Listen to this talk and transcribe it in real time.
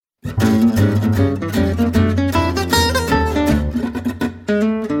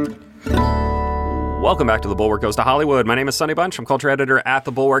Welcome back to The Bulwark Goes to Hollywood. My name is Sonny Bunch. I'm culture editor at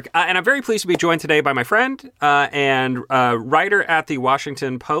The Bulwark. And I'm very pleased to be joined today by my friend and writer at The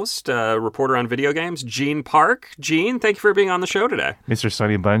Washington Post, reporter on video games, Gene Park. Gene, thank you for being on the show today. Mr.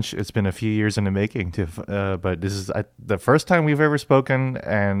 Sonny Bunch, it's been a few years in the making, but this is the first time we've ever spoken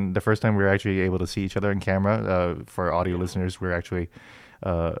and the first time we're actually able to see each other in camera. For audio listeners, we're actually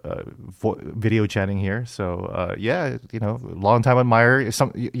video chatting here. So long time admirer.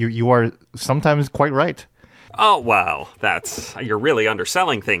 You are sometimes quite right. Oh wow, you're really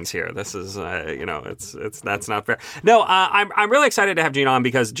underselling things here. This is that's not fair. No, I'm really excited to have Gene on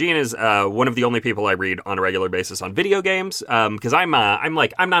because Gene is one of the only people I read on a regular basis on video games. Because I'm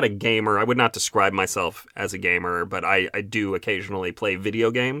not a gamer. I would not describe myself as a gamer, but I do occasionally play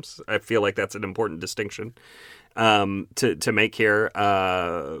video games. I feel like that's an important distinction to make here,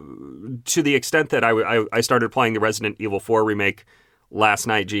 to the extent that I started playing the Resident Evil 4 remake last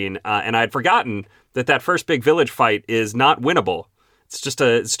night, Gene, and I had forgotten that first big village fight is not winnable. It's just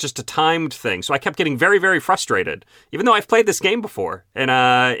a timed thing. So I kept getting very, very frustrated, even though I've played this game before, and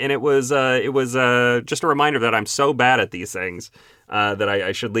it was just a reminder that I'm so bad at these things that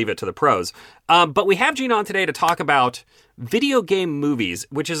I should leave it to the pros. But we have Gene on today to talk about video game movies,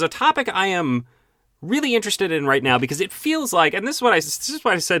 which is a topic I am really interested in right now because it feels like, and this is what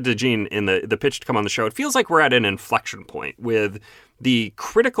I said to Gene in the pitch to come on the show, it feels like we're at an inflection point with the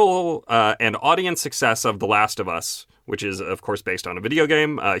critical and audience success of The Last of Us, which is, of course, based on a video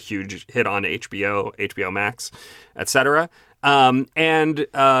game, a huge hit on HBO Max, etc. In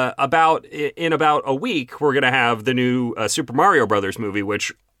about a week, we're going to have the new Super Mario Brothers movie,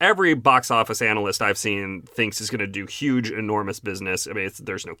 which every box office analyst I've seen thinks is going to do huge, enormous business. I mean,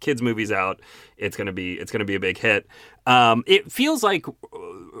 there's no kids movies out. It's going to be a big hit. It feels like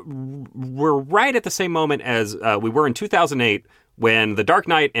we're right at the same moment as we were in 2008 when The Dark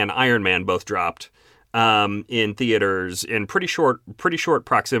Knight and Iron Man both dropped in theaters in pretty short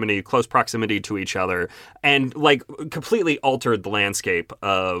proximity, close proximity to each other, and like completely altered the landscape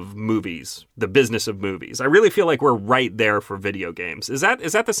of movies, the business of movies. I really feel like we're right there for video games. Is that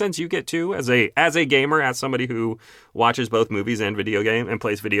the sense you get too as a gamer, as somebody who watches both movies and video game and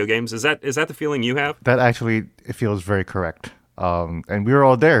plays video games? Is that the feeling you have? That actually, it feels very correct. And we were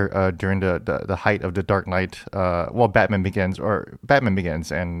all there during the height of the Dark Knight, Batman Begins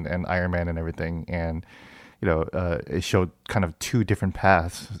and Iron Man and everything. And, it showed kind of two different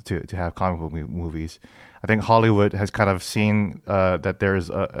paths to have comic book movies. I think Hollywood has kind of seen that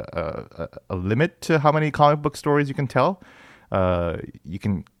there's a limit to how many comic book stories you can tell. You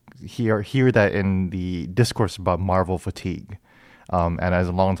can hear that in the discourse about Marvel fatigue. And as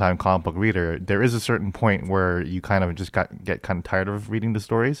a longtime comic book reader, there is a certain point where you kind of just get kind of tired of reading the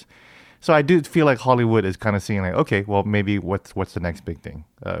stories. So I do feel like Hollywood is kind of seeing like, okay, well, maybe what's the next big thing?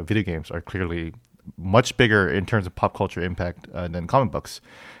 Video games are clearly much bigger in terms of pop culture impact than comic books.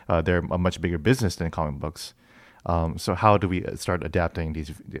 They're a much bigger business than comic books. So how do we start adapting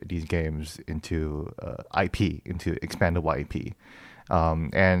these games into IP, into expandable IP?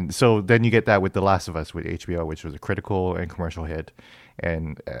 And so then you get that with The Last of Us with HBO, which was a critical and commercial hit.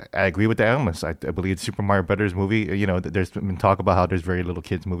 And I agree with the analysts. I believe Super Mario Brothers movie, there's been talk about how there's very little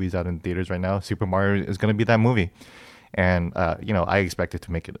kids movies out in theaters right now. Super Mario is going to be that movie. And, I expect it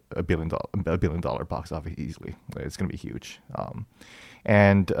to make it a $1 billion box office easily. It's going to be huge.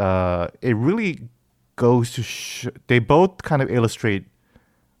 It really goes to they both kind of illustrate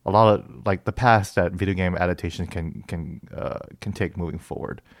a lot of like the path that video game adaptations can take moving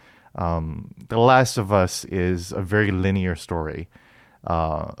forward. The Last of Us is a very linear story,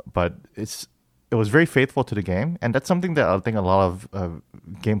 but it was very faithful to the game, and that's something that I think a lot of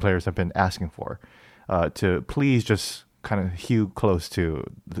game players have been asking for, to please just kind of hew close to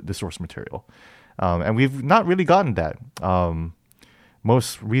the source material, and we've not really gotten that.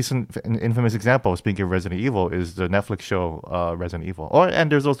 Most recent infamous example, speaking of Resident Evil, is the Netflix show Resident Evil.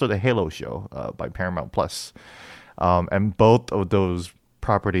 And there's also the Halo show by Paramount Plus. And both of those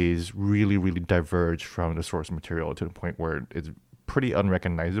properties really, really diverge from the source material to the point where it's pretty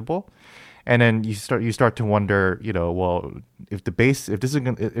unrecognizable. And then you start to wonder, if this isn't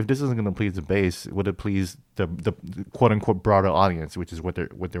going to please the base, would it please the quote unquote broader audience, which is what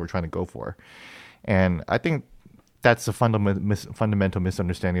they were trying to go for. And I think that's a fundamental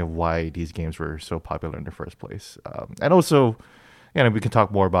misunderstanding of why these games were so popular in the first place. And also, we can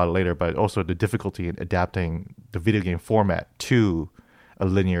talk more about it later, but also the difficulty in adapting the video game format to a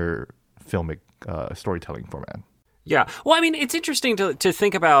linear filmic storytelling format. Yeah. Well, I mean, it's interesting to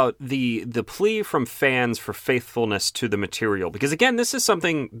think about the plea from fans for faithfulness to the material, because again, this is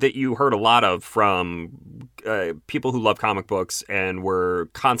something that you heard a lot of from people who love comic books and were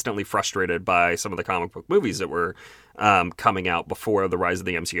constantly frustrated by some of the comic book movies that were coming out before the rise of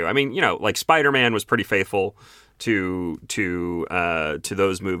the MCU. I mean, like Spider-Man was pretty faithful to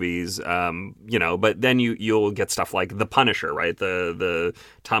those movies, but then you'll get stuff like The Punisher, right? The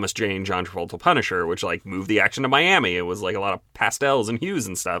Thomas Jane, John Travolta Punisher, which like moved the action to Miami. It was like a lot of pastels and hues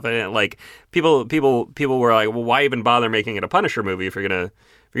and stuff. And like people were like, well, why even bother making it a Punisher movie if you're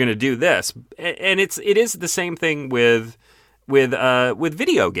gonna do this? And it is the same thing with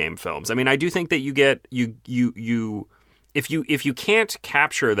video game films. I mean, I do think that you get if you can't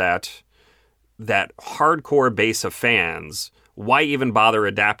capture that hardcore base of fans, why even bother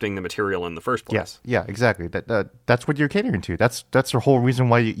adapting the material in the first place? Yes, yeah, exactly. That's what you're catering to. That's the whole reason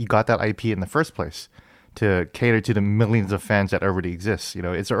why you got that IP in the first place, to cater to the millions of fans that already exist.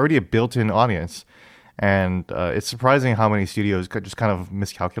 It's already a built-in audience, and it's surprising how many studios could just kind of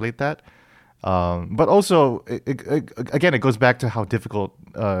miscalculate that. But also, again, it goes back to how difficult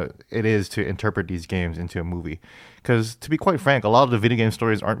it is to interpret these games into a movie. Because to be quite frank, a lot of the video game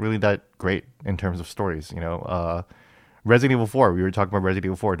stories aren't really that great in terms of stories. Resident Evil 4, we were talking about Resident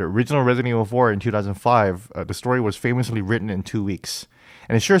Evil 4. The original Resident Evil 4 in 2005, the story was famously written in 2 weeks.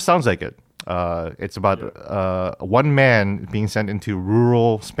 And it sure sounds like it. It's about one man being sent into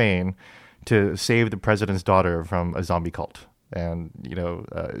rural Spain to save the president's daughter from a zombie cult. And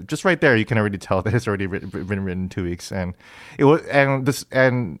just right there, you can already tell that it's already been written in 2 weeks. And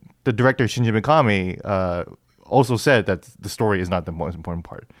the director Shinji Mikami also said that the story is not the most important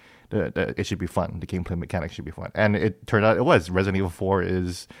part. It should be fun. The gameplay mechanics should be fun, and it turned out it was. Resident Evil 4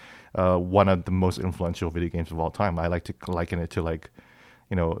 is one of the most influential video games of all time. I like to liken it to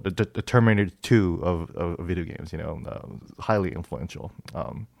the Terminator 2 of video games. Highly influential.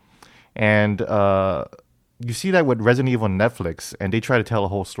 You see that with Resident Evil on Netflix, and they try to tell a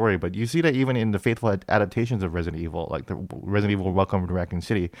whole story, but you see that even in the faithful adaptations of Resident Evil, like the Resident Evil Welcome to Raccoon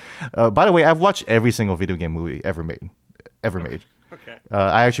City. By the way, I've watched every single video game movie ever made. Okay.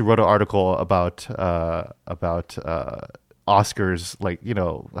 I actually wrote an article about Oscars,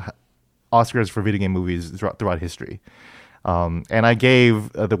 Oscars for video game movies throughout history. And I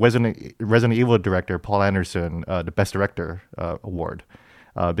gave the Resident Evil director, Paul Anderson, the Best Director award.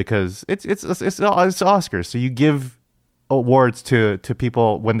 Because it's Oscars, so you give awards to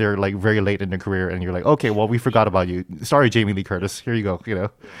people when they're like very late in their career, and you're like, okay, well, we forgot about you. Sorry, Jamie Lee Curtis. Here you go.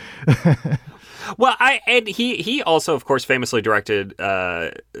 Well, he also, of course, famously directed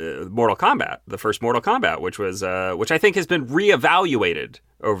Mortal Kombat, the first Mortal Kombat, which I think has been reevaluated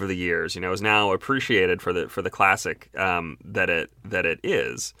over the years. Is now appreciated for the classic that it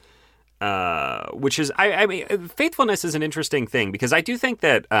is. Which is, I mean, faithfulness is an interesting thing, because I do think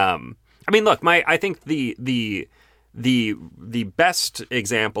that, I think the best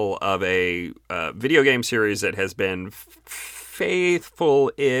example of a video game series that has been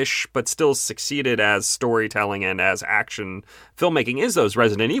faithful-ish, but still succeeded as storytelling and as action filmmaking is those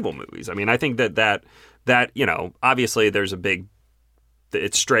Resident Evil movies. I mean, I think that obviously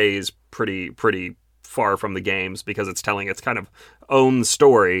it strays pretty far from the games because it's telling its kind of own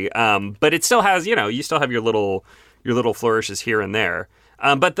story, but it still has, you still have your little flourishes here and there.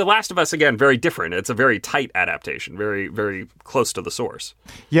 But The Last of Us, again, very different. It's a very tight adaptation, very, very close to the source.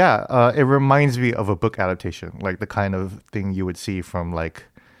 Yeah, it reminds me of a book adaptation, like the kind of thing you would see from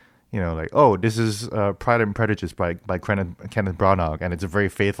this is Pride and Prejudice by Kenneth Branagh, and it's a very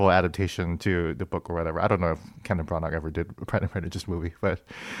faithful adaptation to the book or whatever. I don't know if Kenneth Branagh ever did a Pride and Prejudice movie, but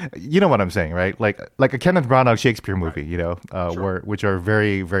you know what I'm saying, right? Like a Kenneth Branagh Shakespeare movie, Sure. which are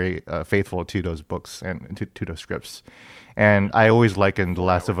very, very faithful to those books and to those scripts. And I always liken The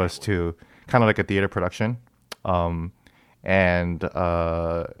Last of Us to kind of like a theater production.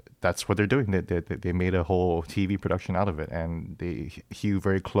 That's what they're doing. They made a whole TV production out of it, and they hew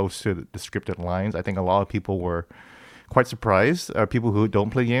very close to the scripted lines. I think a lot of people were quite surprised. People who don't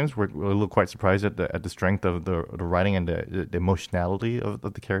play games were a little quite surprised at the strength of the writing and the emotionality of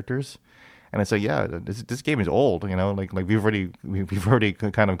the characters. And it's like, yeah, this game is old, like we've already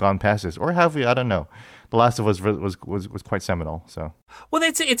kind of gone past this, or have we? I don't know. The Last of Us was quite seminal. So, well,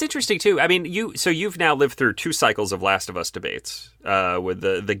 it's interesting too. I mean, you've now lived through 2 cycles of Last of Us debates with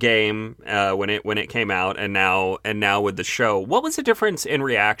the game when it came out, and now with the show. What was the difference in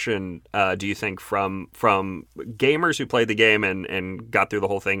reaction? Do you think from gamers who played the game and got through the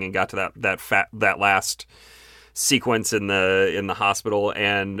whole thing and got to that last sequence in the hospital,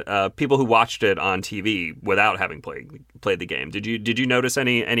 and people who watched it on TV without having played the game? Did you notice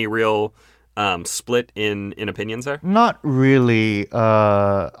any real split in opinions there? Not really.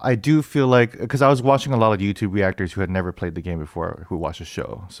 I do feel like because I was watching a lot of YouTube reactors who had never played the game before, who watched the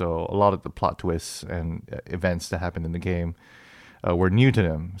show. So a lot of the plot twists and events that happened in the game were new to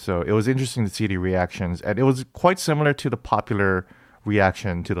them. So it was interesting to see the reactions, and it was quite similar to the popular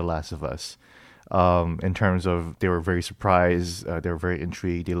reaction to The Last of Us. In terms of they were very surprised, they were very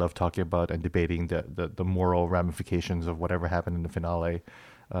intrigued. They loved talking about and debating the moral ramifications of whatever happened in the finale.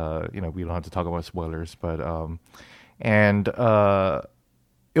 We don't have to talk about spoilers, but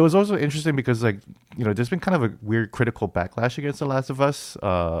it was also interesting because there's been kind of a weird critical backlash against The Last of Us,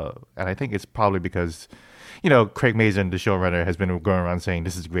 and I think it's probably because Craig Mazin, the showrunner, has been going around saying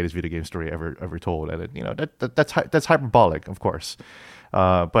this is the greatest video game story ever told, and that's hyperbolic, of course.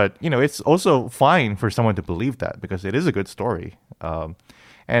 But it's also fine for someone to believe that because it is a good story.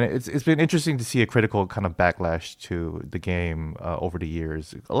 And it's been interesting to see a critical kind of backlash to the game over the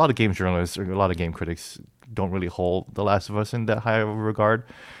years. A lot of game journalists or a lot of game critics don't really hold The Last of Us in that high of a regard.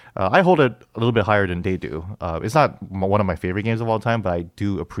 I hold it a little bit higher than they do. It's not one of my favorite games of all time, but I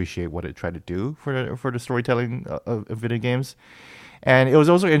do appreciate what it tried to do for the storytelling of video games. And it was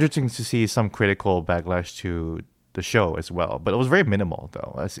also interesting to see some critical backlash to the show as well, but it was very minimal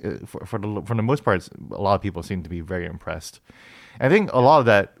though. For the most part, a lot of people seem to be very impressed. I think a lot of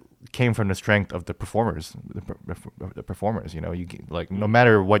that came from the strength of the performers. The performers, no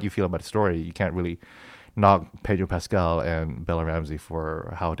matter what you feel about the story, you can't really knock Pedro Pascal and Bella Ramsey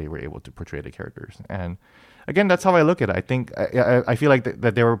for how they were able to portray the characters. And again, that's how I look at it. I think I feel like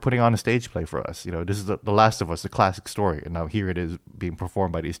that they were putting on a stage play for us. This is the Last of Us, the classic story, and now here it is being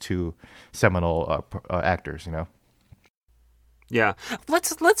performed by these two seminal actors. Yeah,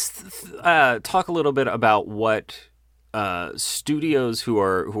 let's talk a little bit about what studios who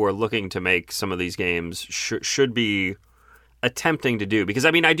are looking to make some of these games should be attempting to do, because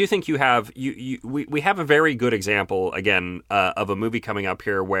I do think we have a very good example again of a movie coming up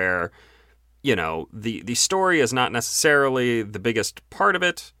here where the story is not necessarily the biggest part of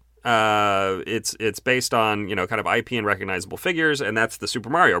it. It's based on kind of IP and recognizable figures, and that's the Super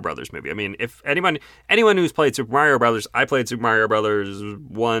Mario Brothers movie. If anyone who's played Super Mario Brothers, I played Super Mario Brothers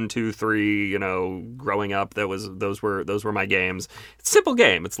 1, 2, 3. Growing up, those were my games. It's a simple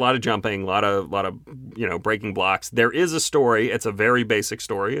game. It's a lot of jumping, a lot of breaking blocks. There is a story. It's a very basic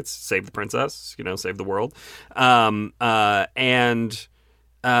story. It's save the princess, save the world, and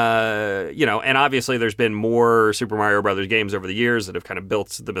obviously there's been more Super Mario Brothers games over the years that have kind of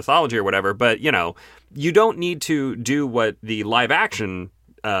built the mythology or whatever, but, you don't need to do what the live action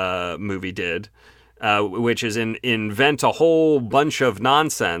movie did, which is invent a whole bunch of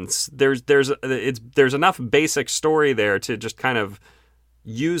nonsense. There's enough basic story there to just kind of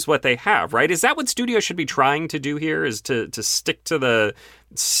use what they have, right? Is that what studios should be trying to do here? Is to stick to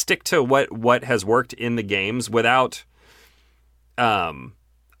what has worked in the games without,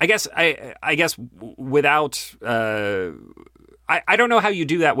 I guess without. I don't know how you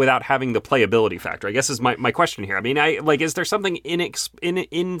do that without having the playability factor, I guess is my question here. Is there something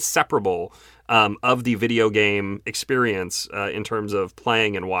inseparable of the video game experience in terms of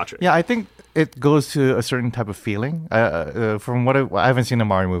playing and watching? Yeah, I think it goes to a certain type of feeling. From what I haven't seen the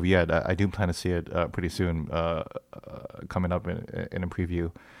Mario movie yet. I do plan to see it pretty soon, coming up in a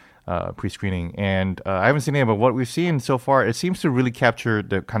preview. Pre-screening, and I haven't seen it, but what we've seen so far, it seems to really capture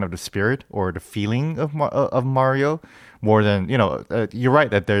the kind of the spirit or the feeling of Mario more than you're right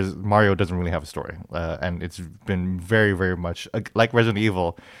that Mario doesn't really have a story, and it's been very, very much like Resident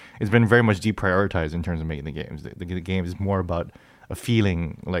Evil. It's been very much deprioritized in terms of making the games. The game is more about a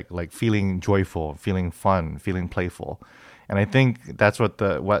feeling, like feeling joyful, feeling fun, feeling playful. And I think that's what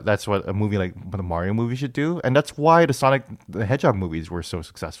a movie like the Mario movie should do, and that's why the Sonic the Hedgehog movies were so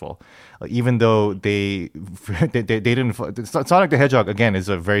successful, even though they didn't. Sonic the Hedgehog again is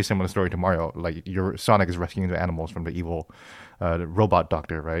a very similar story to Mario. Like your Sonic is rescuing the animals from the evil the robot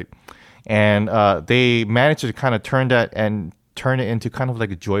doctor, right? And they managed to kind of turn it into kind of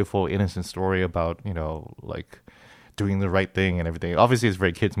like a joyful, innocent story about doing the right thing and everything. Obviously, it's a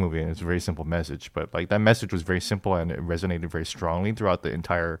very kids movie and it's a very simple message, but that message was very simple and it resonated very strongly throughout the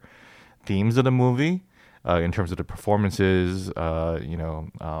entire themes of the movie, in terms of the performances.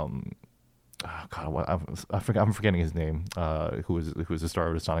 I'm forgetting his name. Who was the star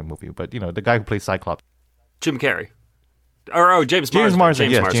of the Sonic movie? But the guy who plays Cyclops, Jim Carrey. James Marsden.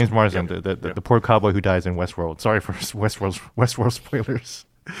 James Marsden, the poor cowboy who dies in Westworld. Sorry for Westworld spoilers.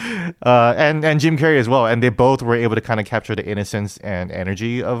 And Jim Carrey as well, and they both were able to kind of capture the innocence and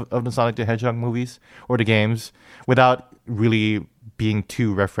energy of the Sonic the Hedgehog movies or the games without really being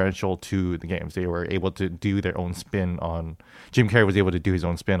too referential to the games. They were able to do their own spin on. Jim Carrey was able to do his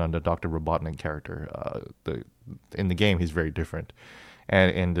own spin on the Dr. Robotnik character. In the game, he's very different.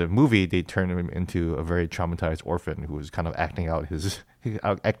 And in the movie, they turned him into a very traumatized orphan who was kind of acting out his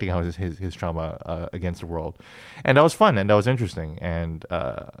trauma against the world, and that was fun and that was interesting. And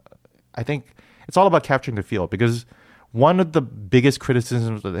I think it's all about capturing the feel, because one of the biggest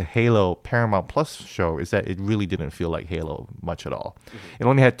criticisms of the Halo Paramount Plus show is that it really didn't feel like Halo much at all. Mm-hmm. It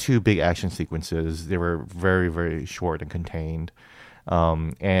only had 2 big action sequences. They were very, very short and contained.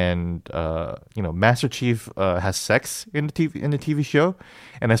 Master Chief has sex in the TV show,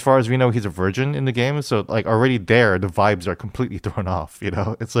 and as far as we know, he's a virgin in the game. So like already there, the vibes are completely thrown off. You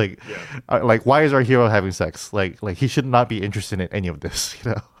know, it's like, like why is our hero having sex? Like he should not be interested in any of this.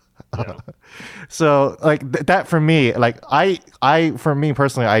 You know. Yeah. So like that for me, like for me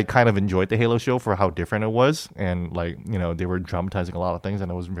personally, I kind of enjoyed the Halo show for how different it was, and like they were dramatizing a lot of things,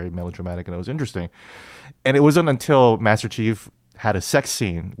 and it was very melodramatic and it was interesting. And it wasn't until Master Chief had a sex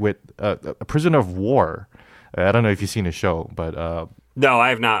scene with a prisoner of war. I don't know if you've seen the show, but no, I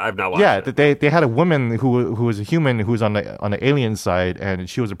have not. I've not watched. Yeah, it. They had a woman who was a human who was on the alien side, and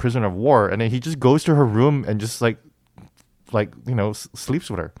she was a prisoner of war. And then he just goes to her room and just sleeps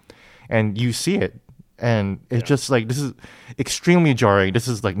with her, and you see it, and it's just like, this is extremely jarring. This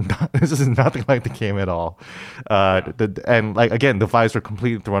is like this is nothing like the game at all. And like again, the vibes were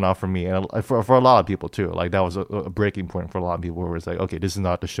completely thrown off for me, and for a lot of people too. Like that was a breaking point for a lot of people, where it's like, okay, this is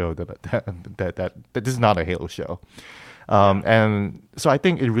not the show that this is not a Halo show. And so I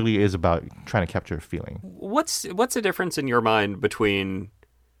think it really is about trying to capture a feeling. What's the difference in your mind between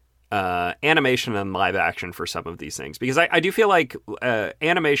animation and live action for some of these things? Because I do feel like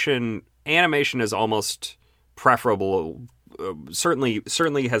animation is almost preferable.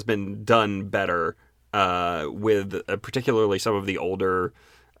 Certainly has been done better with particularly some of the older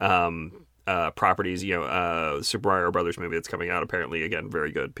properties. Super Mario Brothers movie that's coming out, apparently again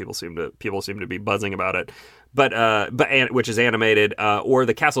very good. People seem to be buzzing about it. But which is animated, or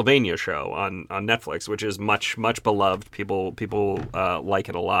the Castlevania show on Netflix, which is much beloved. People like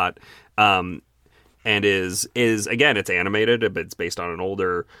it a lot, and is again, it's animated, but it's based on an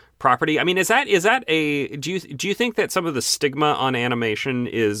older property. I mean, is that a do you think that some of the stigma on animation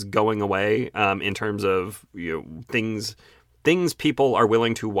is going away in terms of things people are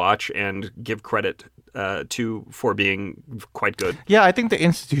willing to watch and give credit to for being quite good? Yeah, I think the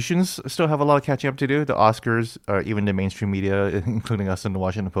institutions still have a lot of catching up to do. The Oscars, even the mainstream media, including us in the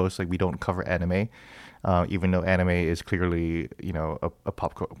Washington Post, like we don't cover anime, even though anime is clearly a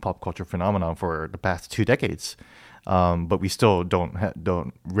pop culture phenomenon for the past 2 decades. But we still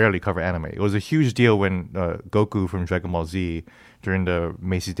don't rarely cover anime. It was a huge deal when Goku from Dragon Ball Z during the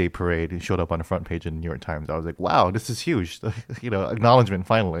Macy's Day Parade showed up on the front page of the New York Times. I was like, wow, this is huge. Acknowledgement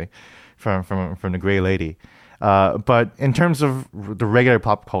finally from the Gray Lady. But in terms of the regular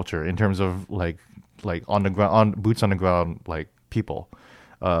pop culture, in terms of like on the ground, boots on the ground, like people,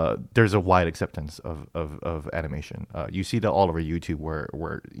 there's a wide acceptance of animation. You see that all over YouTube,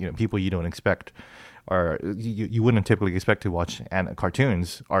 where people you don't expect, or you wouldn't typically expect to watch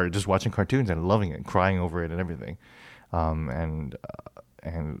cartoons, are just watching cartoons and loving it, crying over it, and everything. And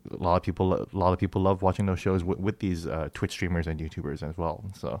a lot of people love watching those shows with these Twitch streamers and YouTubers as well.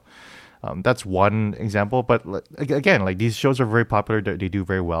 So that's one example. But again, like these shows are very popular. They do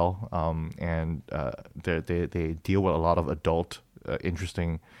very well, and they deal with a lot of adult,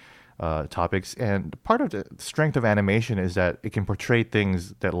 interesting topics. And part of the strength of animation is that it can portray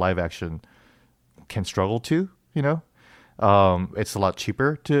things that live action can struggle to. It's a lot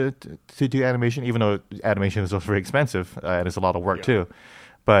cheaper to do animation, even though animation is also very expensive and it's a lot of work too.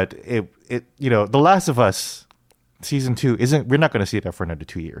 But The Last of Us season 2 we're not going to see that for another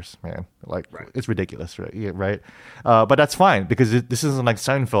 2 years, man. Like It's ridiculous, right? Yeah, right. But that's fine, because this isn't like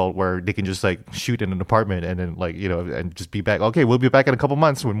Seinfeld where they can just like shoot in an apartment and then and just be back. Okay, we'll be back in a couple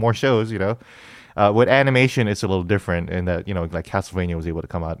months with more shows. With animation, it's a little different in that like Castlevania was able to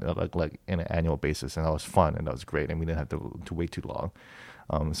come out like in an annual basis, and that was fun and that was great, and we didn't have to wait too long.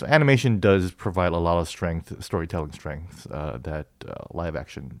 So animation does provide a lot of storytelling strength that live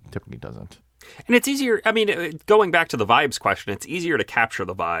action typically doesn't. And it's easier. I mean, going back to the vibes question, it's easier to capture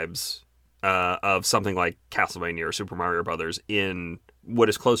the vibes of something like Castlevania or Super Mario Brothers in what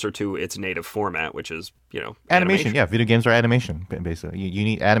is closer to its native format, which is animation. Yeah, video games are animation basically. You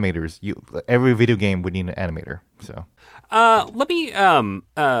need animators. Every video game would need an animator. So let me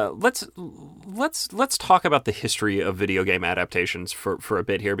let's talk about the history of video game adaptations for a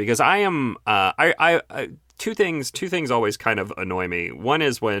bit here, because I am two things always kind of annoy me. One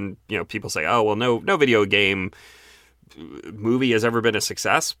is when people say, oh well, no video game movie has ever been a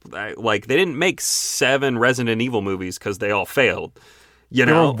success. Like, they didn't make 7 Resident Evil movies because they all failed. You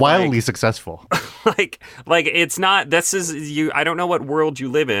They know, were wildly successful. like it's not. This is you. I don't know what world you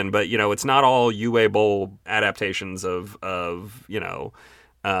live in, but it's not all Uwe Boll adaptations of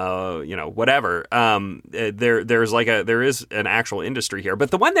whatever. There is an actual industry here.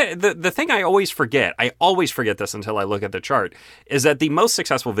 But the one that the thing I always forget this until I look at the chart, is that the most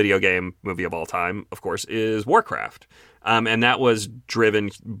successful video game movie of all time, of course, is Warcraft. And that was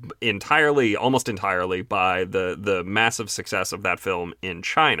driven almost entirely by the massive success of that film in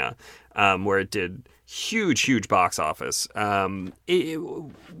China, where it did huge box office. What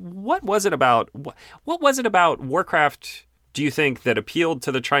was it about Warcraft, do you think, that appealed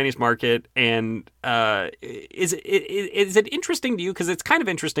to the Chinese market? And is it interesting to you? Because it's kind of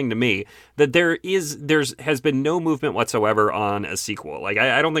interesting to me that there has been no movement whatsoever on a sequel. Like,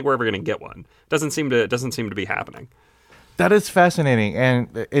 I don't think we're ever going to get one. Doesn't seem to be happening. That is fascinating, and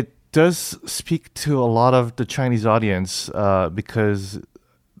it does speak to a lot of the Chinese audience because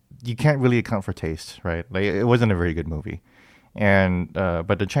you can't really account for taste, right? Like, it wasn't a very good movie, and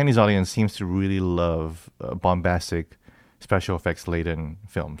but the Chinese audience seems to really love bombastic, special effects laden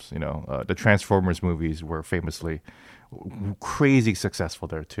films. The Transformers movies were famously crazy successful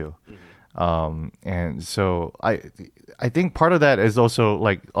there too. And so I think part of that is also,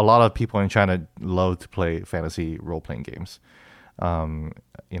 like, a lot of people in China love to play fantasy role-playing games.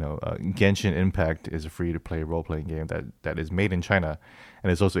 Genshin Impact is a free-to-play role-playing game that is made in China,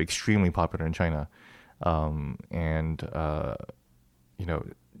 and is also extremely popular in China.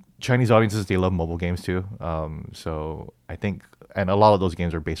 Chinese audiences, they love mobile games too. So I think, and a lot of those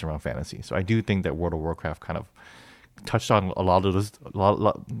games are based around fantasy. So I do think that World of Warcraft kind of touched on hit a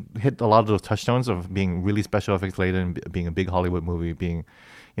lot of those touchstones of being really special effects laden, being a big Hollywood movie, being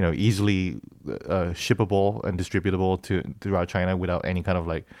easily shippable and distributable throughout China without any kind of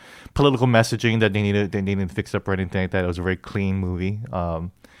like political messaging that they needed to fix up or anything like that. It was a very clean movie,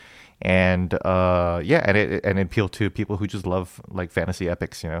 and it appealed to people who just love like fantasy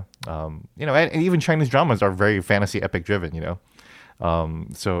epics, and even Chinese dramas are very fantasy epic driven,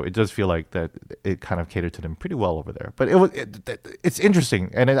 So it does feel like that it kind of catered to them pretty well over there. But it's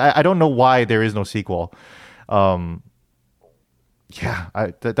interesting, and I don't know why there is no sequel. That's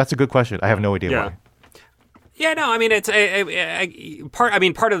a good question. I have no idea why. Yeah, no, I mean, it's part. I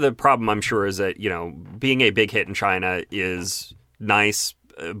mean, part of the problem, I'm sure, is that being a big hit in China is nice,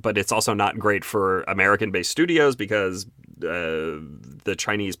 but it's also not great for American-based studios because the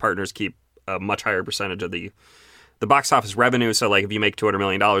Chinese partners keep a much higher percentage of the box office revenue. So, like, if you make $200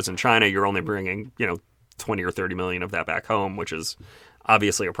 million in China, you're only bringing 20 or 30 million of that back home, which is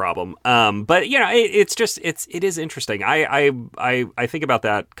obviously a problem. But it is interesting. I think about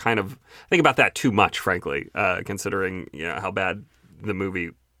that too much, frankly, considering how bad the movie.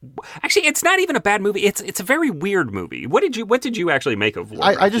 Actually, it's not even a bad movie. It's a very weird movie. What did you actually make of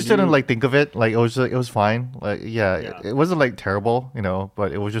Warcraft? I just didn't like think of it. Like, it was fine. Like, it wasn't like terrible,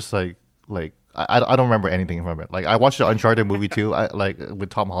 but it was just like I don't remember anything from it. Like, I watched the Uncharted movie too, with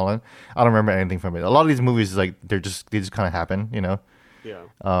Tom Holland. I don't remember anything from it. A lot of these movies, like, they just kind of happen,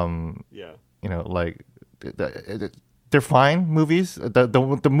 Like, they're fine movies.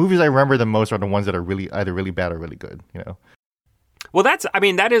 The movies I remember the most are the ones that are really either really bad or really good, Well, that's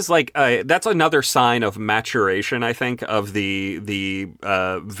another sign of maturation, I think, of the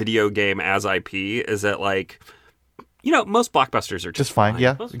video game as IP, is that, like, most blockbusters are just fine.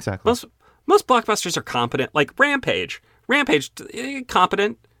 Yeah, most, exactly. Most blockbusters are competent. Like Rampage,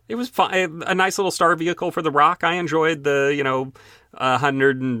 competent. It was fine, a nice little star vehicle for The Rock. I enjoyed the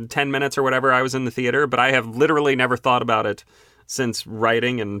 110 minutes or whatever I was in the theater, but I have literally never thought about it since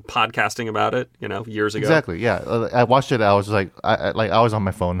writing and podcasting about it, years ago. Exactly. Yeah, I watched it. I was like, I was on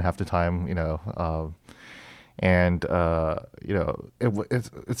my phone half the time, and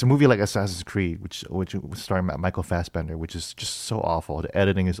it's a movie like Assassin's Creed, which starring Michael Fassbender, which is just so awful. The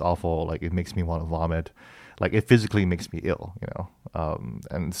editing is awful. Like, it makes me want to vomit. Like, it physically makes me ill.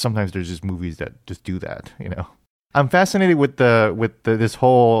 And sometimes there's just movies that just do that. I'm fascinated with this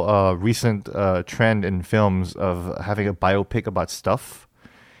whole recent trend in films of having a biopic about stuff.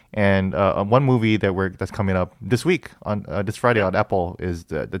 And one movie that's coming up this week on this Friday on Apple is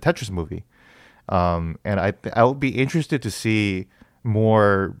the Tetris movie. And I would be interested to see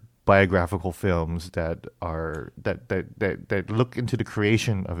more biographical films that are that look into the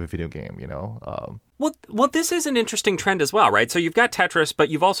creation of a video game. Well, this is an interesting trend as well, right? So you've got Tetris, but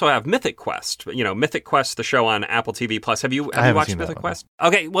you've also have Mythic Quest. Mythic Quest, the show on Apple TV Plus. Have you watched Mythic Quest?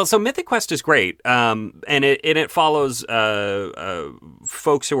 Okay, well, so Mythic Quest is great, and it follows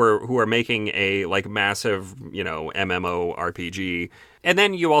folks who are making a like massive MMO RPG. And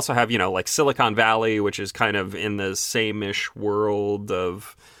then you also have like Silicon Valley, which is kind of in the same-ish world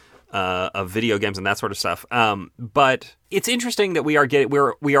of video games and that sort of stuff. But it's interesting that we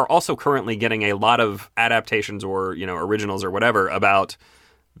are also currently getting a lot of adaptations or originals or whatever about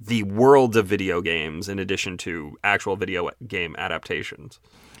the world of video games in addition to actual video game adaptations.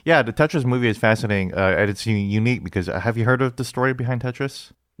 Yeah, the Tetris movie is fascinating, and it's unique because have you heard of the story behind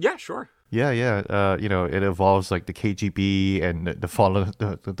Tetris? Yeah, sure. Yeah. It involves like the KGB and the fall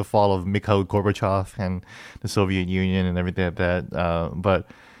of Mikhail Gorbachev and the Soviet Union and everything like that. But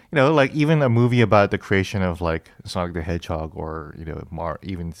like even a movie about the creation of like Sonic the Hedgehog or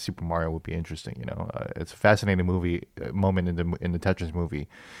even Super Mario would be interesting. It's a fascinating moment in the Tetris movie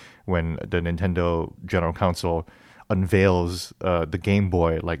when the Nintendo General Counsel unveils the Game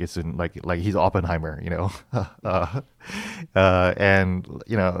Boy like it's in like he's Oppenheimer, and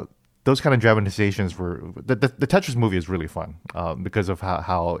those kind of dramatizations were the Tetris movie is really fun because of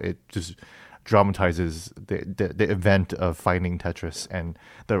how it just dramatizes the event of finding Tetris and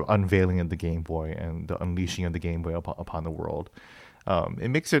the unveiling of the Game Boy and the unleashing of the Game Boy upon the world.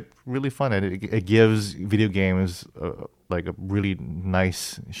 It makes it really fun, and it gives video games like a really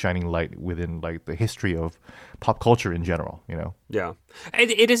nice shining light within like the history of pop culture in general. Yeah,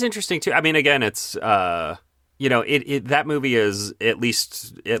 it is interesting too. I mean, again, it's. That movie is at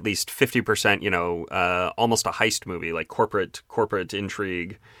least 50%, almost a heist movie, like corporate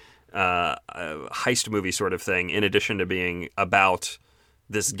intrigue, heist movie sort of thing. In addition to being about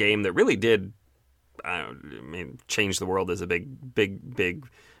this game that really did, change the world is a big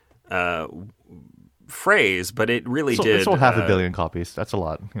phrase, but it really did. It sold 500 million copies. That's a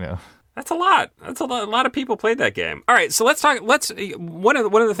lot, That's a lot. A lot of people played that game. All right, so let's talk. One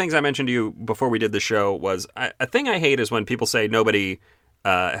of the things I mentioned to you before we did the show was a thing I hate is when people say nobody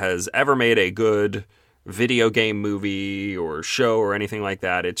has ever made a good video game movie or show or anything like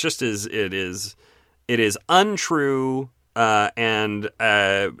that. It just is. It is untrue. And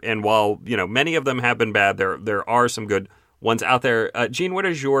while many of them have been bad, there are some good ones out there. Gene, what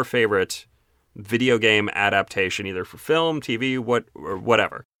is your favorite video game adaptation, either for film, TV, or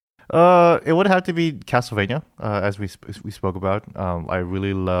whatever? It would have to be Castlevania, as we spoke about. I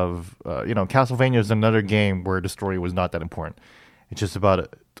really love, Castlevania is another game where the story was not that important. It's just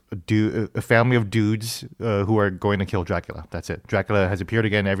about a family of dudes who are going to kill Dracula. That's it. Dracula has appeared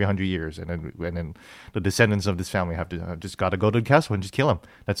again every 100 years, and then the descendants of this family have just got to go to the castle and just kill him.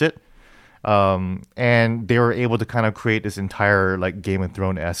 That's it. And they were able to kind of create this entire like Game of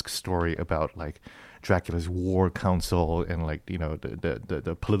Thrones-esque story about like Dracula's war council and like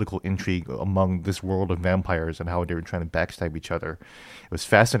the political intrigue among this world of vampires and how they were trying to backstab each other. It was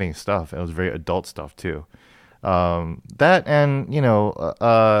fascinating stuff. It was very adult stuff too. That and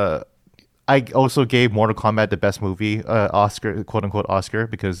I also gave Mortal Kombat the best movie Oscar, quote unquote Oscar,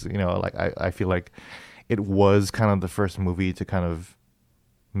 because I feel like it was kind of the first movie to kind of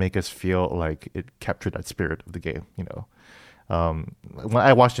make us feel like it captured that spirit of the game. When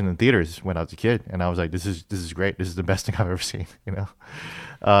I watched it in theaters when I was a kid, and I was like, "This is great. This is the best thing I've ever seen."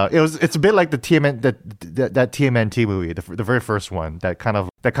 It's a bit like the that TMNT movie, the very first one, that kind of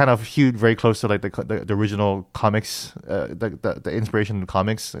hewed very close to like the original comics, the inspiration of the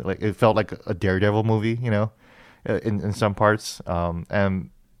comics. Like it felt like a Daredevil movie, in some parts, and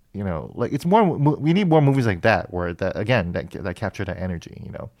like it's more. We need more movies like that where that capture that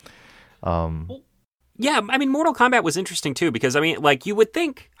energy, Yeah, I mean, Mortal Kombat was interesting too because like you would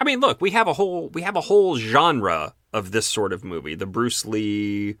think. I mean, look, we have a whole genre of this sort of movie, the Bruce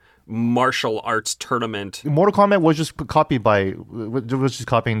Lee martial arts tournament. Mortal Kombat was just copying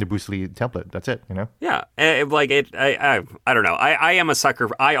the Bruce Lee template. That's it, Yeah, I don't know. I am a sucker.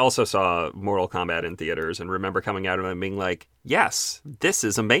 I also saw Mortal Kombat in theaters and remember coming out of it and being like, yes, this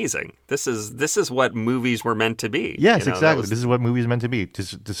is amazing. This is what movies were meant to be. Yes, exactly. This is what movies are meant to be. To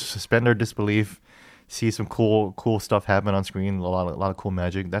suspend our disbelief. See some cool stuff happen on screen, a lot of cool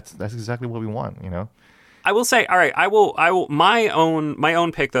magic. That's exactly what we want, I will say, all right, I will. My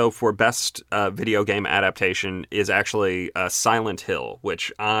own pick though for best video game adaptation is actually Silent Hill, which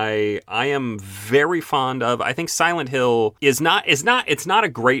I am very fond of. I think Silent Hill is not a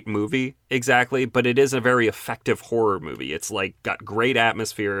great movie. exactly, but it is a very effective horror movie. It's like got great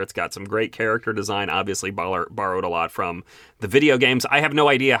atmosphere. It's got some great character design. Obviously, borrowed a lot from the video games. I have no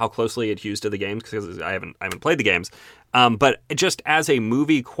idea how closely it hews to the games because I haven't played the games. But just as a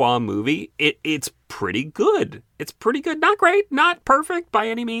movie qua movie, it's pretty good. It's pretty good. Not great, not perfect by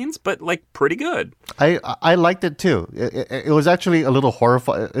any means, but like pretty good. I liked it too. It was actually a little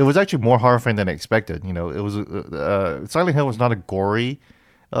horrifying. It was actually more horrifying than I expected. You know, it was Silent Hill was not a gory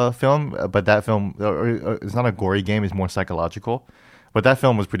film, but that film it's not a gory game. It's more psychological. But that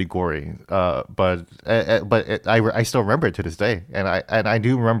film was pretty gory. I still remember it to this day, and I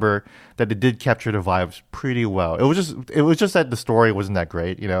do remember that it did capture the vibes pretty well. It was just that the story wasn't that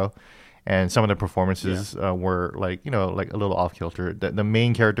great, you know, and some of the performances were like a little off kilter. The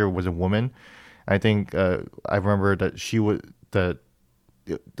main character was a woman. I think I remember that she was the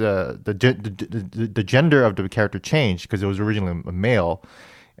gender of the character changed because it was originally a male,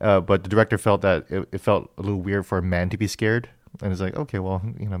 but the director felt that it felt a little weird for a man to be scared. And it's like, okay, well,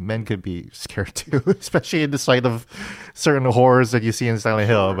 you know, men could be scared too, especially in the sight of certain horrors that you see in Silent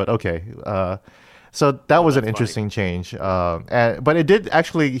Hill. But okay, so that was an interesting change. But it did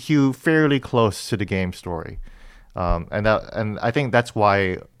actually hew fairly close to the game story, and I think that's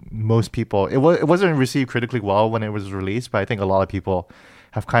why most people it wasn't received critically well when it was released. But I think a lot of people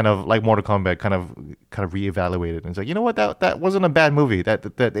have kind of, like Mortal Kombat, kind of reevaluated and said, you know what, that wasn't a bad movie. That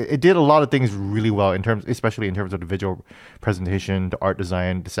it did a lot of things really well especially in terms of the visual presentation, the art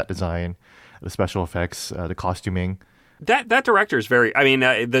design, the set design, the special effects, the costuming. That director is very. I mean,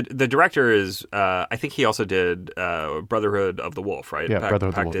 the director is. I think he also did Brotherhood of the Wolf, right? Yeah,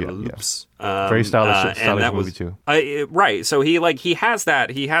 Brotherhood of the Wolf. Yeah. Very stylish movie too. Right. So he has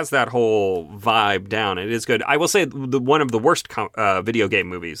that whole vibe down. It is good. I will say one of the worst video game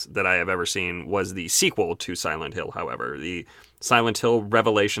movies that I have ever seen was the sequel to Silent Hill. However, the Silent Hill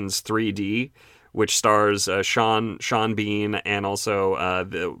Revelations 3D, which stars Sean Bean and also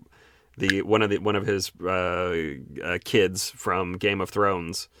one of his kids from Game of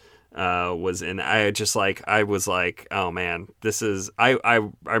Thrones was in. I was like, oh man, this is. I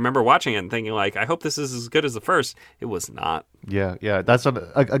remember watching it and thinking like, I hope this is as good as the first. It was not. Yeah. That's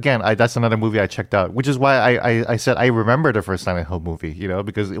that's another movie I checked out, which is why I said I remember the first Silent Hill movie. You know,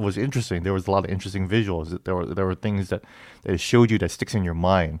 because it was interesting. There was a lot of interesting visuals. There were things that it showed you that sticks in your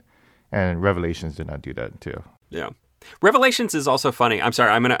mind, and Revelations did not do that too. Yeah. Revelations is also funny. I'm sorry.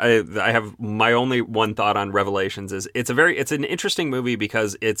 I have my only one thought on Revelations is it's an interesting movie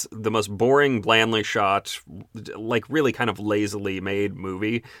because it's the most boring, blandly shot, like really kind of lazily made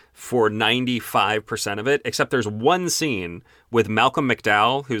movie for 95% of it. Except there's one scene with Malcolm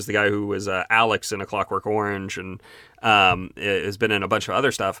McDowell, who's the guy who was Alex in A Clockwork Orange and has been in a bunch of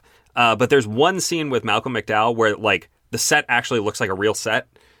other stuff. But there's one scene with Malcolm McDowell where like the set actually looks like a real set.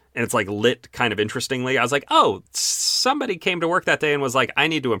 And it's like lit kind of interestingly. I was like, oh, somebody came to work that day and was like, I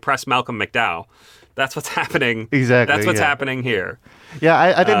need to impress Malcolm McDowell. That's what's happening. Exactly. That's what's happening here. Yeah,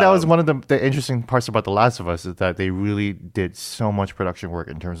 I think that was one of the interesting parts about The Last of Us is that they really did so much production work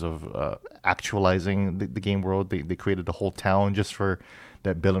in terms of actualizing the game world. They created the whole town just for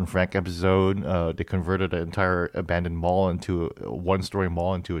that Bill and Frank episode. They converted an entire abandoned mall into a one-story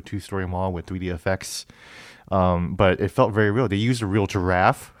mall into a two-story mall with 3D effects. But it felt very real. They used a real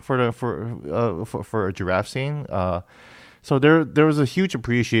giraffe for a giraffe scene. So there was a huge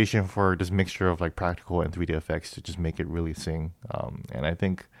appreciation for this mixture of like practical and 3D effects to just make it really sing. And I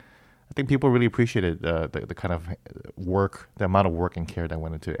think people really appreciated the kind of work, the amount of work and care that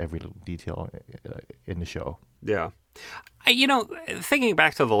went into every little detail in the show. Yeah. Thinking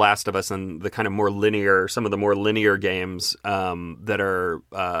back to The Last of Us and the kind of some of the more linear games that are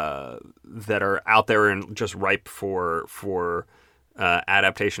out there and just ripe for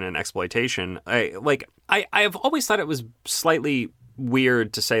adaptation and exploitation. I have always thought it was slightly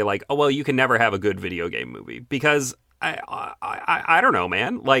weird to say like, oh well, you can never have a good video game movie because I don't know,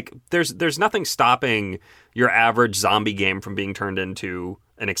 man. Like there's nothing stopping your average zombie game from being turned into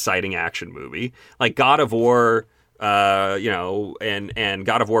an exciting action movie like God of War. And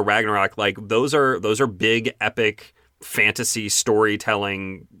God of War Ragnarok, like those are big epic fantasy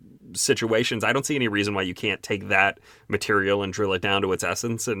storytelling situations. I don't see any reason why you can't take that material and drill it down to its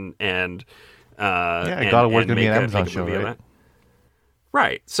essence and God of War is gonna be an Amazon show, right?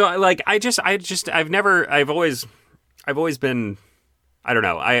 Right. So like I've always been, I don't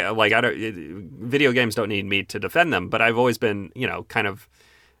know. Video games don't need me to defend them, but I've always been, kind of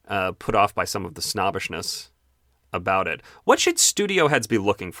put off by some of the snobbishness about it. What should studio heads be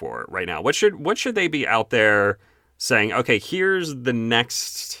looking for right now? What should they be out there saying, okay, here's the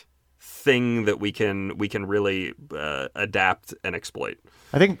next thing that we can really adapt and exploit?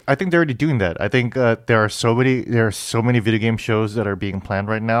 I think they're already doing that. I think there are so many video game shows that are being planned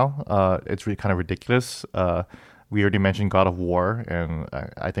right now. It's really kind of ridiculous. We already mentioned God of War, and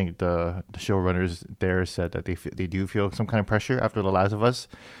I think the showrunners there said that they do feel some kind of pressure after The Last of Us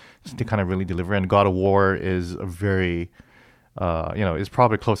to kind of really deliver. And God of War is a very is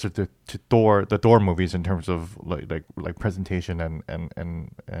probably closer to the Thor movies in terms of like presentation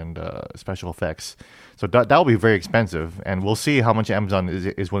and special effects. So that will be very expensive, and we'll see how much Amazon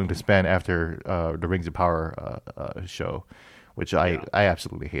is willing to spend after the Rings of Power show, which I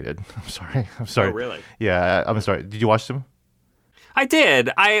absolutely hated. I'm sorry. Oh, really? Yeah, I'm sorry. Did you watch them? I did.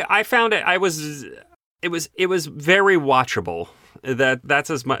 I found it. It was very watchable.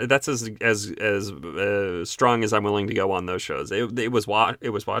 That's as strong as I'm willing to go on those shows. It was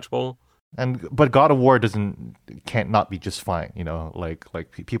watchable. But God of War can't not be just fine,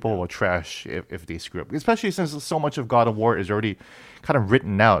 like people will trash if they screw up, especially since so much of God of War is already kind of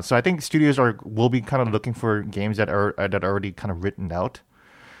written out. So I think studios will be kind of looking for games that are already kind of written out.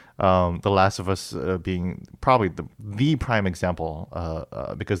 The Last of Us being probably the prime example,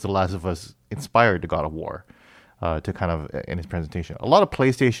 because The Last of Us inspired the God of War. To kind of in his presentation, a lot of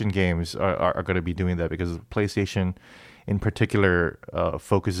PlayStation games are going to be doing that because PlayStation, in particular,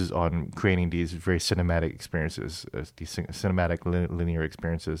 focuses on creating these very cinematic experiences, these cinematic linear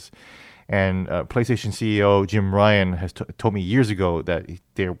experiences. And PlayStation CEO Jim Ryan has told me years ago that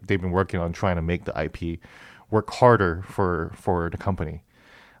they've been working on trying to make the IP work harder for the company.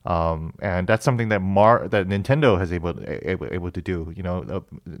 And that's something that Nintendo has able to do.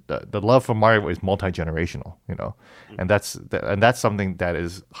 The love for Mario is multi-generational. And that's something that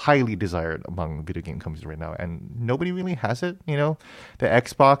is highly desired among video game companies right now. And nobody really has it. The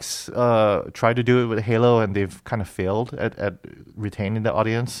Xbox tried to do it with Halo, and they've kind of failed at retaining the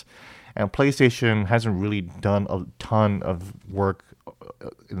audience. And PlayStation hasn't really done a ton of work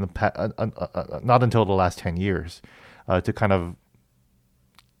in the not until the last 10 years to kind of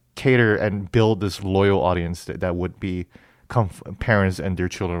cater and build this loyal audience that would be parents and their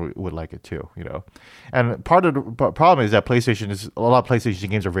children would like it too, And part of the problem is that a lot of PlayStation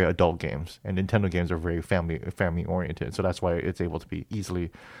games are very adult games, and Nintendo games are very family oriented. So that's why it's able to be easily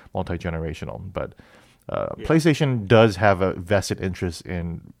multi-generational. But PlayStation does have a vested interest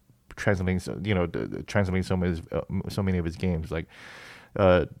in translating so many of its games. Like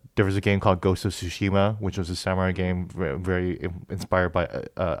there was a game called Ghost of Tsushima, which was a samurai game very inspired by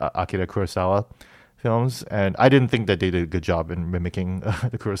Akira Kurosawa films, and I didn't think that they did a good job in mimicking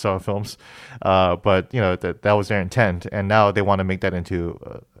the Kurosawa films, but that was their intent, and now they want to make that into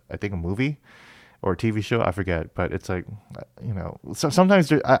I think a movie or a TV show, I forget, but it's like so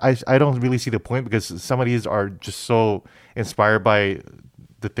sometimes I don't really see the point, because some of these are just so inspired by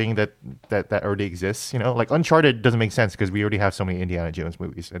the thing that already exists. Like Uncharted doesn't make sense because we already have so many Indiana Jones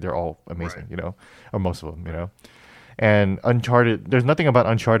movies and they're all amazing, right. Or most of them, and Uncharted, there's nothing about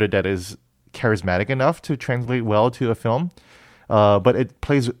Uncharted that is charismatic enough to translate well to a film, but it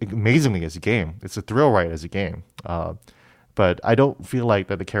plays amazingly as a game. It's a thrill ride as a game, but I don't feel like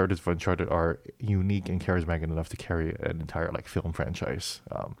that the characters of Uncharted are unique and charismatic enough to carry an entire film franchise.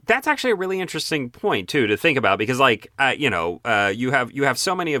 That's actually a really interesting point too to think about, because you have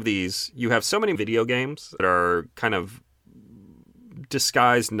so many of these, you have so many video games that are kind of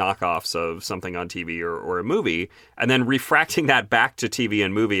disguised knockoffs of something on TV or a movie, and then refracting that back to TV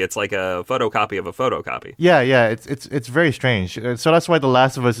and movie. It's like a photocopy of a photocopy. Yeah, it's very strange. So that's why The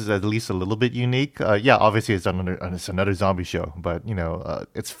Last of Us is at least a little bit unique. Obviously it's another zombie show, but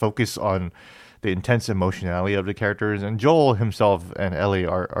it's focused on the intense emotionality of the characters. And Joel himself and Ellie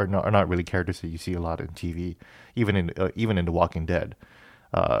are not really characters that you see a lot in TV, even in The Walking Dead.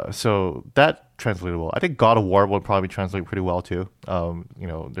 So that translated well. I think God of War will probably translate pretty well too.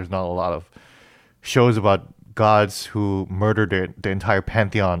 There's not a lot of shows about gods who murdered the entire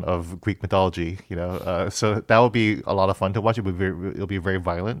pantheon of Greek mythology. So that will be a lot of fun to watch. It'll be very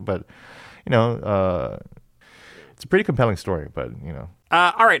violent, but it's a pretty compelling story. But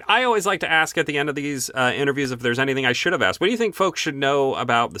all right. I always like to ask at the end of these interviews if there's anything I should have asked. What do you think folks should know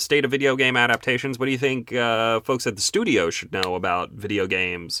about the state of video game adaptations? What do you think folks at the studio should know about video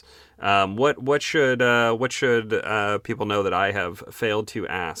games? What should people know that I have failed to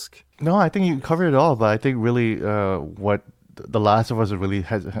ask? No, I think you covered it all. But I think really what The Last of Us really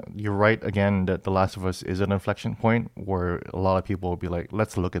has. You're right again that The Last of Us is an inflection point where a lot of people will be like,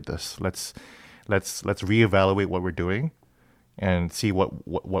 let's look at this. Let's reevaluate what we're doing and see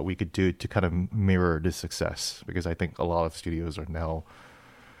what we could do to kind of mirror this success, because I think a lot of studios are now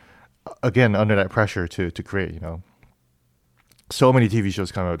again under that pressure to create. So many TV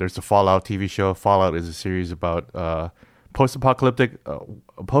shows come out. There's the Fallout TV show. Fallout is a series about post-apocalyptic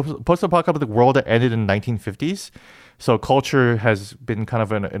world that ended in the 1950s. So culture has been kind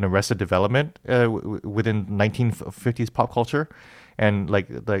of an arrested development within 1950s pop culture, and like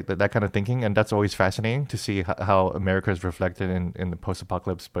that kind of thinking, and that's always fascinating to see how America is reflected in the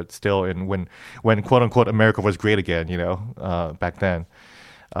post-apocalypse, but still in when quote unquote America was great again, back then.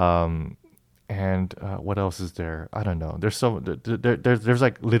 And what else is there? I don't know. There's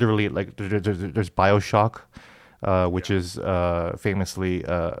like literally like there's BioShock, which is famously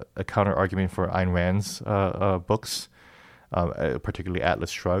a counter argument for Ayn Rand's books, particularly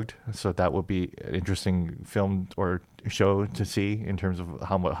Atlas Shrugged. So that would be an interesting film or show to see in terms of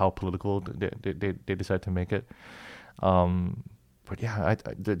how political they decide to make it. But yeah,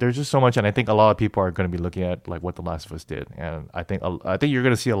 there's just so much, and I think a lot of people are going to be looking at like what The Last of Us did, and I think you're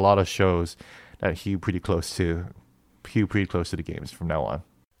going to see a lot of shows that hew pretty close to the games from now on.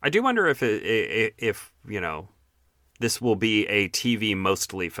 I do wonder if this will be a TV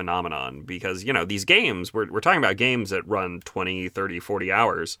mostly phenomenon, because these games, we're talking about games that run 20, 30, 40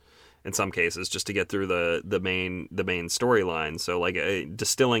 hours in some cases just to get through the main storyline. So like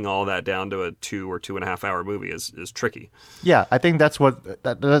distilling all that down to a 2 or 2.5 hour movie is tricky. Yeah, I think that's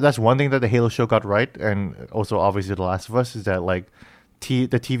that's one thing that the Halo show got right, and also obviously The Last of Us, is that like the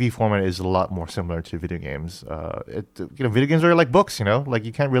TV format is a lot more similar to video games. Video games are like books, like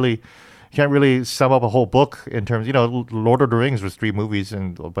you can't really sum up a whole book in terms, Lord of the Rings was 3 movies,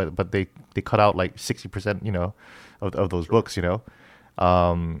 but they cut out like 60%, of those books,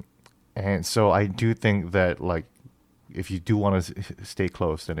 and so I do think that like if you do want to stay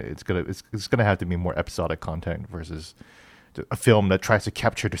close, then it's gonna have to be more episodic content versus a film that tries to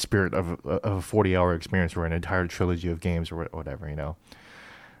capture the spirit of a 40-hour experience or an entire trilogy of games or whatever,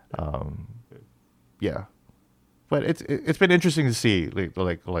 Yeah. But it's been interesting to see like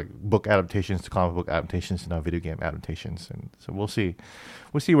book adaptations to comic book adaptations to now video game adaptations, and so we'll see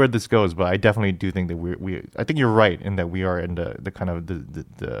where this goes. But I definitely do think that I think you're right in that we are in the kind of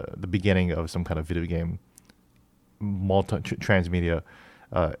the beginning of some kind of video game transmedia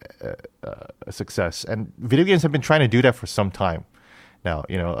success, and video games have been trying to do that for some time now.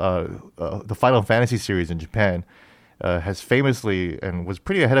 The Final Fantasy series in Japan has famously and was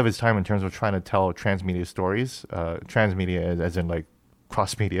pretty ahead of its time in terms of trying to tell transmedia stories. Transmedia as in like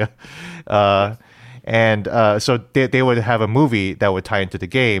cross media. So they would have a movie that would tie into the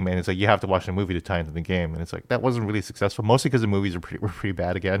game, and it's like you have to watch the movie to tie into the game, and it's like that wasn't really successful, mostly because the movies were pretty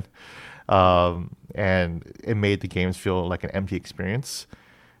bad again, and it made the games feel like an empty experience.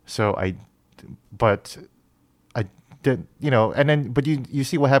 But you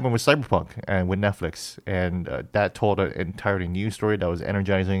see what happened with Cyberpunk and with Netflix, and that told an entirely new story that was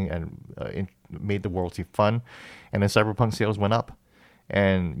energizing and made the world seem fun, and then Cyberpunk sales went up,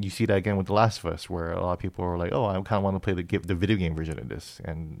 and you see that again with The Last of Us, where a lot of people were like, oh, I kind of want to play the video game version of this,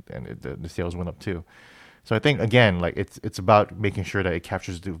 and the sales went up too. So I think again, like it's about making sure that it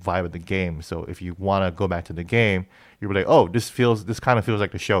captures the vibe of the game. So if you want to go back to the game, you're like, oh, this kind of feels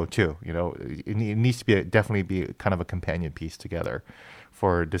like the show too. It needs to definitely be kind of a companion piece together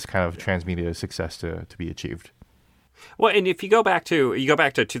for this kind of transmedia success to be achieved. Well, and if you go back to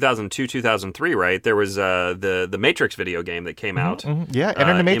 2002, 2003, right? There was the Matrix video game that came out. Mm-hmm. Yeah,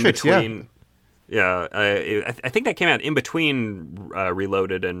 Enter the Matrix. Yeah, I think that came out in between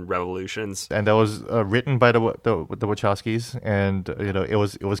Reloaded and Revolutions, and that was written by the Wachowskis, and it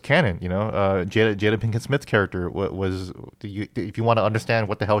was canon. Jada Pinkett Smith's character was if you want to understand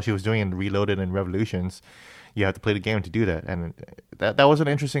what the hell she was doing in Reloaded and Revolutions, you have to play the game to do that, and that was an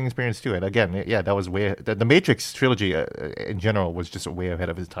interesting experience too. And again, yeah, that was the Matrix trilogy in general was just way ahead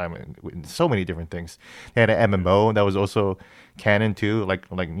of its time in so many different things. They had an MMO that was also canon too, like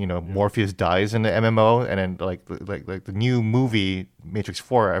Morpheus dies in the MMO, and then like the new movie Matrix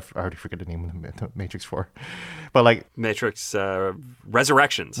 4. I already forget the name of the Matrix 4, but like Matrix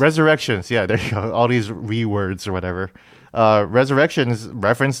Resurrections. Yeah, there you go. All these rewords or whatever. Resurrections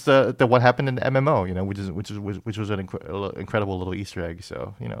referenced the what happened in the MMO, which was an incredible little Easter egg.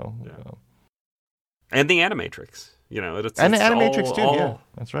 So and the Animatrix, and the Animatrix too. Yeah,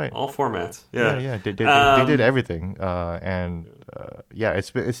 that's right. All formats. Yeah. They did everything,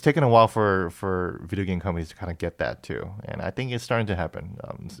 it's taken a while for video game companies to kind of get that too, and I think it's starting to happen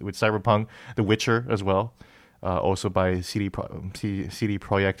with Cyberpunk, The Witcher as well, also by CD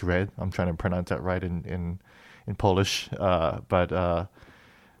Projekt Red. I'm trying to pronounce that right in Polish, but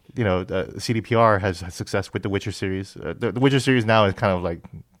CDPR has success with the Witcher series. The Witcher series now is kind of like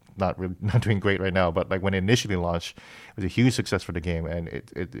not doing great right now, but like when it initially launched, it was a huge success for the game, and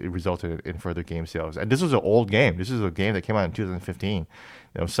it resulted in further game sales. And this was an old game. This is a game that came out in 2015,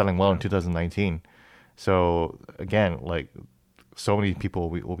 selling well in 2019. So again, like so many people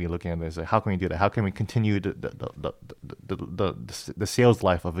will be looking at this. Like, how can we do that? How can we continue the sales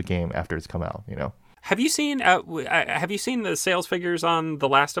life of a game after it's come out? You know. Have you seen the sales figures on The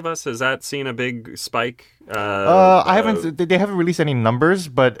Last of Us? Has that seen a big spike? I haven't. They haven't released any numbers,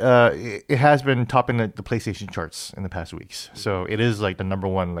 but it has been topping the PlayStation charts in the past weeks. So it is like the number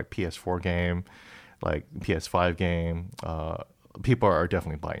one like PS4 game, like PS5 game. People are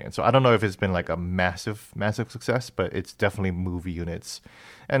definitely buying it. So I don't know if it's been like a massive success, but it's definitely movie units,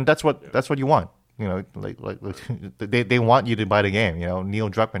 and that's what you want. You know, like they want you to buy the game. You know, Neil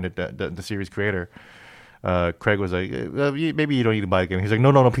Druckmann, the series creator, Craig was like, maybe you don't need to buy the game. He's like,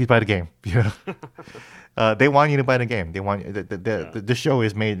 no, please buy the game. You know, they want you to buy the game. They want the show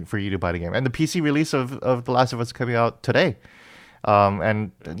is made for you to buy the game. And the PC release of The Last of Us coming out today.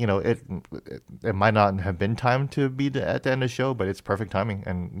 And you know, it might not have been time to be at the end of the show, but it's perfect timing.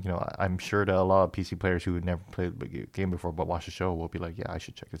 And you know, I'm sure that a lot of PC players who never played the game before but watch the show will be like, yeah, I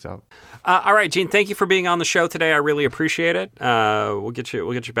should check this out. All right, Gene, thank you for being on the show today. I really appreciate it. We'll get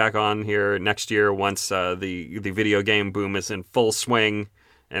you back on here next year once the video game boom is in full swing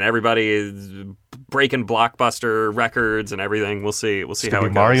and everybody is breaking blockbuster records and everything. We'll see how it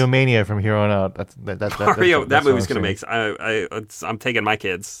goes. Mario Mania from here on out. That movie's going to make. I'm taking my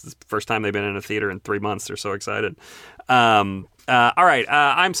kids. It's the first time they've been in a theater in 3 months. They're so excited. All right.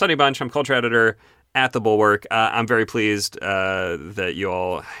 I'm Sonny Bunch. I'm culture editor at The Bulwark. I'm very pleased that you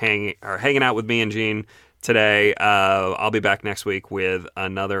all are hanging out with me and Gene today. I'll be back next week with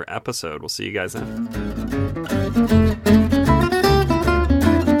another episode. We'll see you guys then.